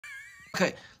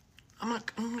Okay. Oh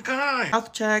my god.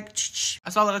 Health check. I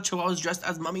saw a lot of chihuahuas dressed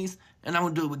as mummies, and I'm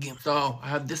gonna do it with Gimli. So I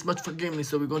have this much for Gimli,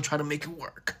 so we're gonna try to make it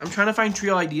work. I'm trying to find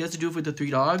trio ideas to do with the 3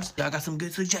 dogs. I got some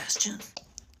good suggestions.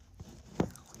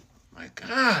 My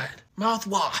god.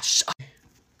 Mouthwash.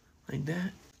 Like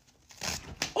that.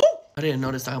 Oh! I didn't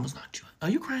notice I almost knocked you out.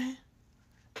 Are you crying?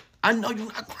 I know you're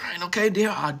not crying, okay?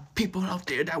 There are people out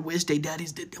there that wish their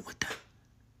daddies did them with them.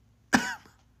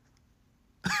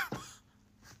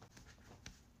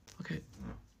 Okay.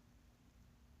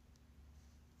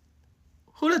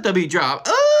 Who let the beat drop?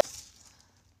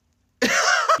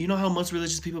 You know how most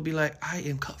religious people be like, I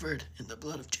am covered in the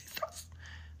blood of Jesus.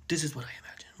 This is what I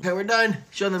imagine. Okay, we're done.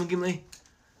 Show them, Gimli.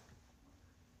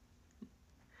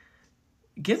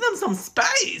 Give them some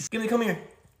space. Gimli, come here.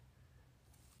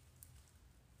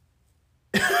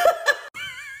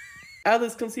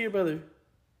 Alice, come see your brother.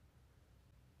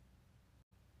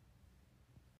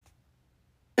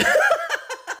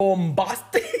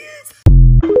 Bombastic.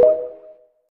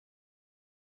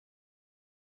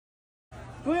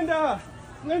 Linda!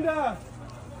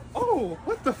 Oh,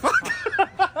 what the fuck?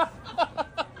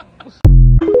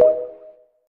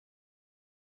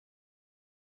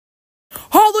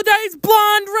 Holidays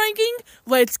blonde ranking.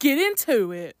 Let's get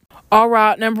into it. All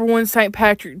right, number 1, St.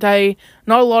 Patrick's Day.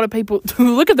 Not a lot of people.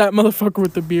 Look at that motherfucker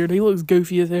with the beard. He looks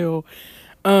goofy as hell.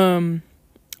 A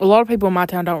lot of people in my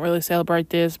town don't really celebrate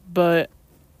this, but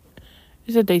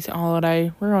it's a decent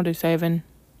holiday. We're gonna do 7.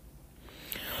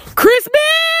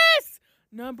 Christmas!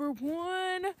 Number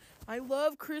 1. I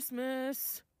love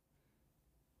Christmas.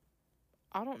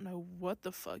 I don't know what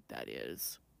the fuck that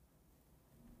is.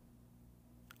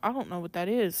 I don't know what that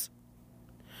is.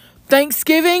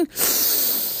 Thanksgiving.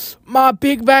 My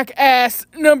big back ass.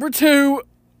 Number 2.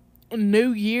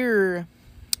 New Year.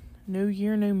 New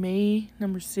Year, new me.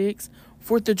 Number 6.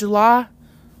 4th of July.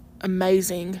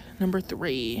 Amazing. Number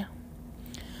 3.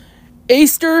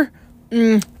 Easter.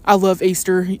 I love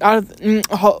Easter.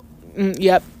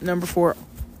 Yep. Number 4.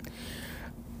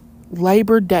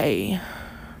 Labor Day.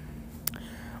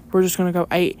 We're just gonna go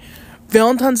 8.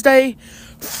 Valentine's Day.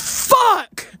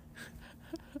 Fuck!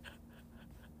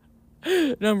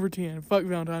 Number 10. Fuck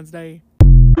Valentine's Day.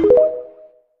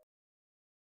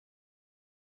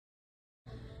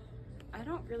 I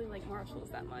don't really like marshmallows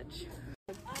that much.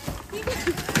 I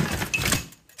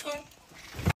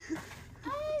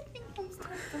think I'm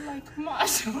starting to like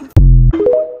marshmallows.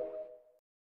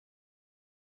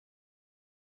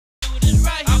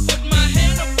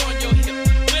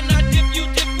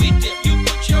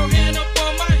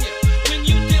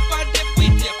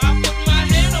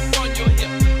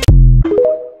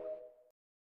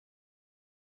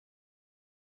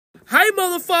 Hey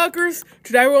motherfuckers!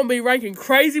 Today we're gonna be ranking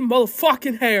crazy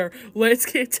motherfucking hair. Let's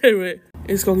get to it.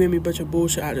 It's gonna give me a bunch of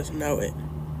bullshit, I just know it.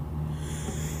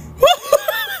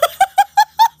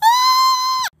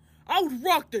 I would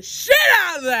rock the shit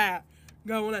out of that!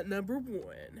 Going at number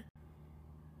 1.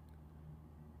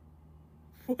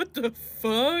 What the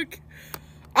fuck?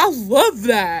 I love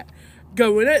that!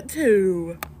 Going at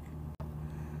 2.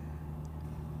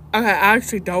 I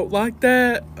actually don't like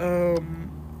that.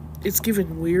 It's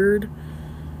giving weird,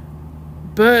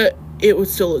 but it would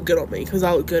still look good on me because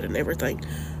I look good and everything.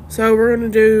 So we're gonna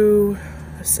do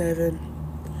a 7.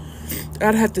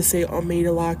 I'd have to say on me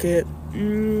to like it.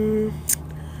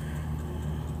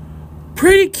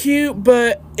 Pretty cute,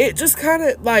 but it just kind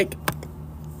of like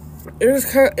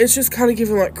it's just kind of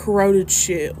giving like corroded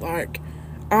shit. Like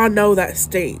I know that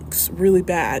stinks really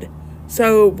bad.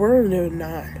 So we're gonna do a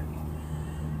 9.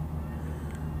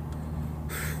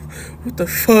 What the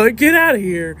fuck? Get out of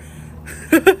here.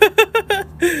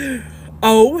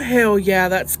 Oh, hell yeah.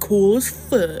 That's cool as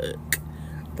fuck.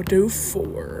 But do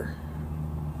 4.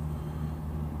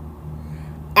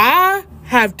 I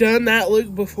have done that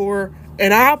look before,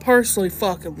 and I personally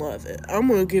fucking love it. I'm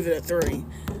going to give it a 3.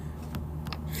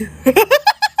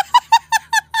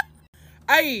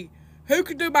 Hey, who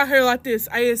can do my hair like this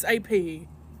ASAP?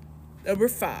 Number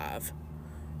 5.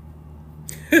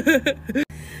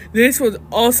 This was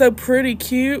also pretty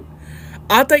cute.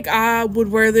 I think I would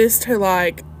wear this to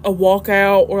like a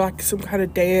walkout or like some kind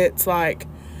of dance, like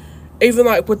even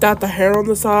like without the hair on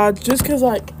the side, just because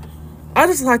like I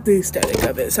just like the aesthetic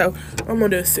of it. So I'm gonna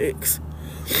do a 6.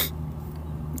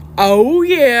 Oh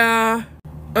yeah.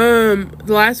 The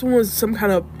last one was some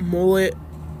kind of mullet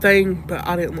thing, but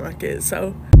I didn't like it,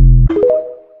 so.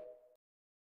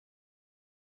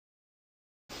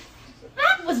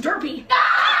 That was derpy.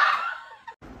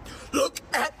 Look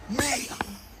at me.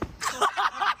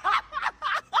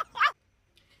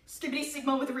 Skibbity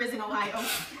Sigma with Riz in Ohio.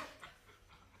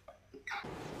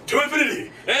 To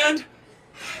infinity and...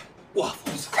 What?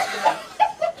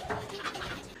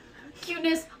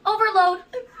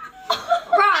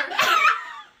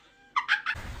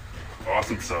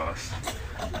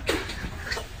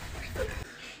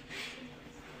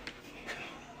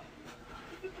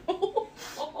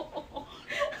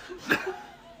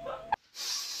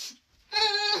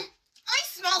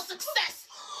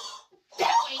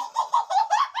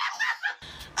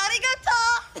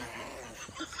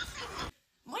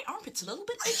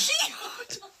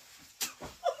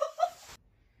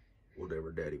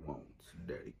 daddy wants,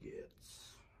 daddy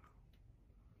gets.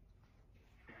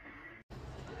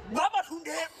 I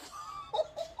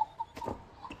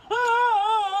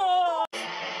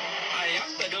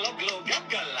am the glub glub gub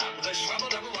gulab, the schwabble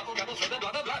double wabble gabble through the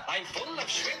blah blah blah. I'm full of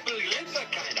schwibble glitter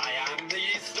kind. I am the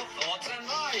yeast of thoughts and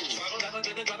minds. Schwabble double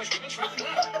glitter glubber schwibble schwabble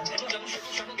glub. Double double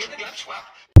schwibble schwabble glitter glub schwab.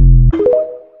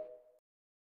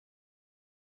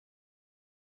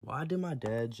 Why did my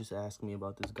dad just ask me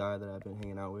about this guy that I've been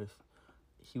hanging out with?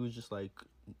 He was just like,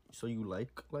 so you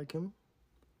like him?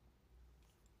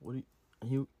 What do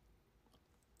you,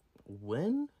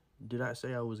 when did I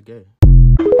say I was gay?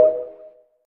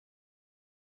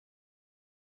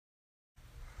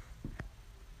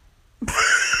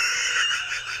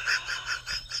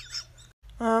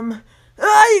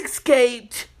 I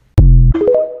escaped.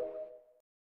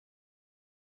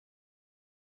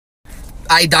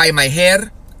 I dye my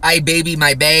hair, I baby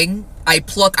my bang, I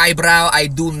pluck eyebrow, I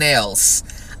do nails.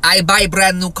 I buy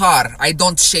brand new car, I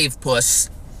don't shave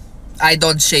puss. I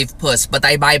don't shave puss, but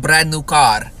I buy brand new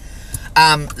car.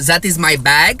 That is my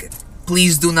bag.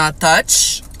 Please do not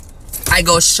touch. I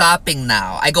go shopping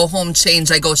now. I go home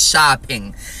change, I go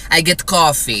shopping. I get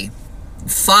coffee.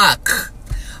 Fuck.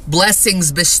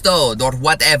 Blessings bestowed, or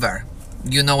whatever.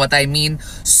 You know what I mean?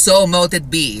 So mote it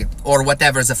be, or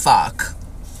whatever the fuck.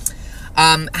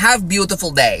 Have beautiful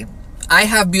day. I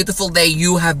have beautiful day,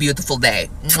 you have beautiful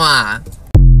day. Mwah.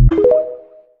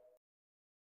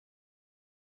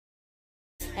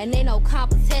 And ain't no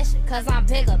competition, cause I'm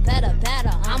bigger, better,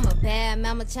 better. I'm a bad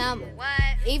mama chama. What?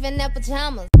 Even in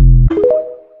pajamas.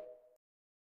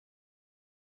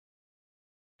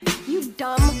 You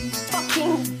dumb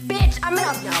fucking bitch. I'm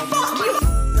gonna fuck you.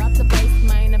 Drop the bass,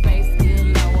 main, the bass get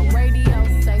lower. Radio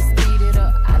say speed it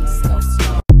up, I just go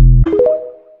slow.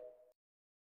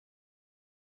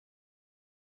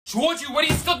 Georgie, what are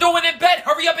you still doing in bed?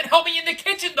 Hurry up and help me in the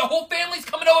kitchen. The whole family's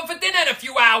coming over for dinner in a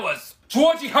few hours.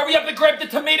 Georgie, hurry up and grab the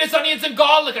tomatoes, onions, and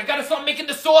garlic. I gotta start making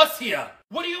the sauce here.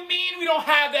 What do you mean we don't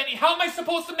have any? How am I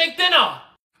supposed to make dinner?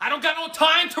 I don't got no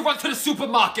time to run to the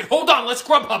supermarket. Hold on, let's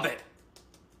Grubhub it.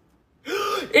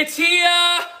 It's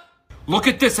here! Look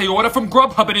at this, I ordered from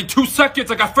Grubhub and in 2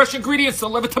 seconds I got fresh ingredients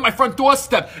delivered to my front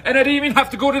doorstep and I didn't even have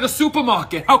to go to the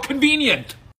supermarket. How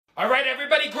convenient! Alright,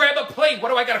 everybody grab a plate. What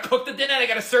do I gotta cook the dinner and I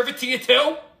gotta serve it to you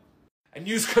too? And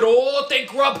you could all thank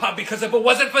Grubhub because if it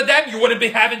wasn't for them, you wouldn't be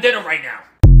having dinner right now.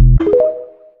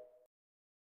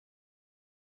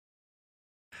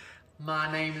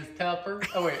 My name is Tupper.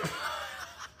 Oh wait.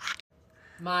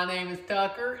 My name is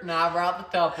Tucker, and I brought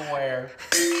the Tupperware.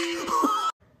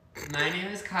 My name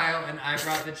is Kyle, and I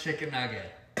brought the chicken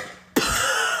nugget.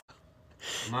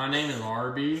 My name is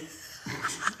Arby,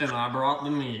 and I brought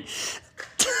the meat.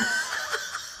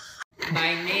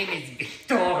 My name is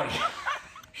Victoria,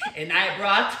 and I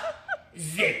brought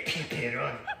the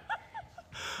pepperoni.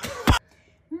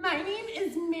 My name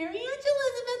is Mary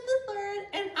Elizabeth III,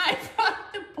 and I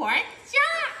brought the pork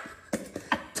chop.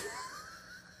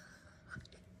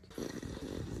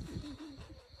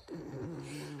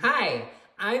 Hi,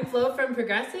 I'm Flo from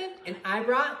Progressive, and I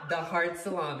brought the hard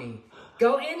salami.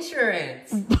 Go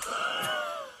insurance!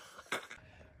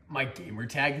 My gamer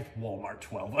tag is Walmart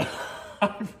 12. I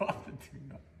brought the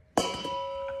tuna.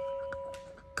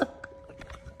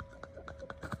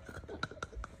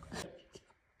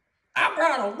 I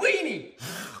brought a weenie!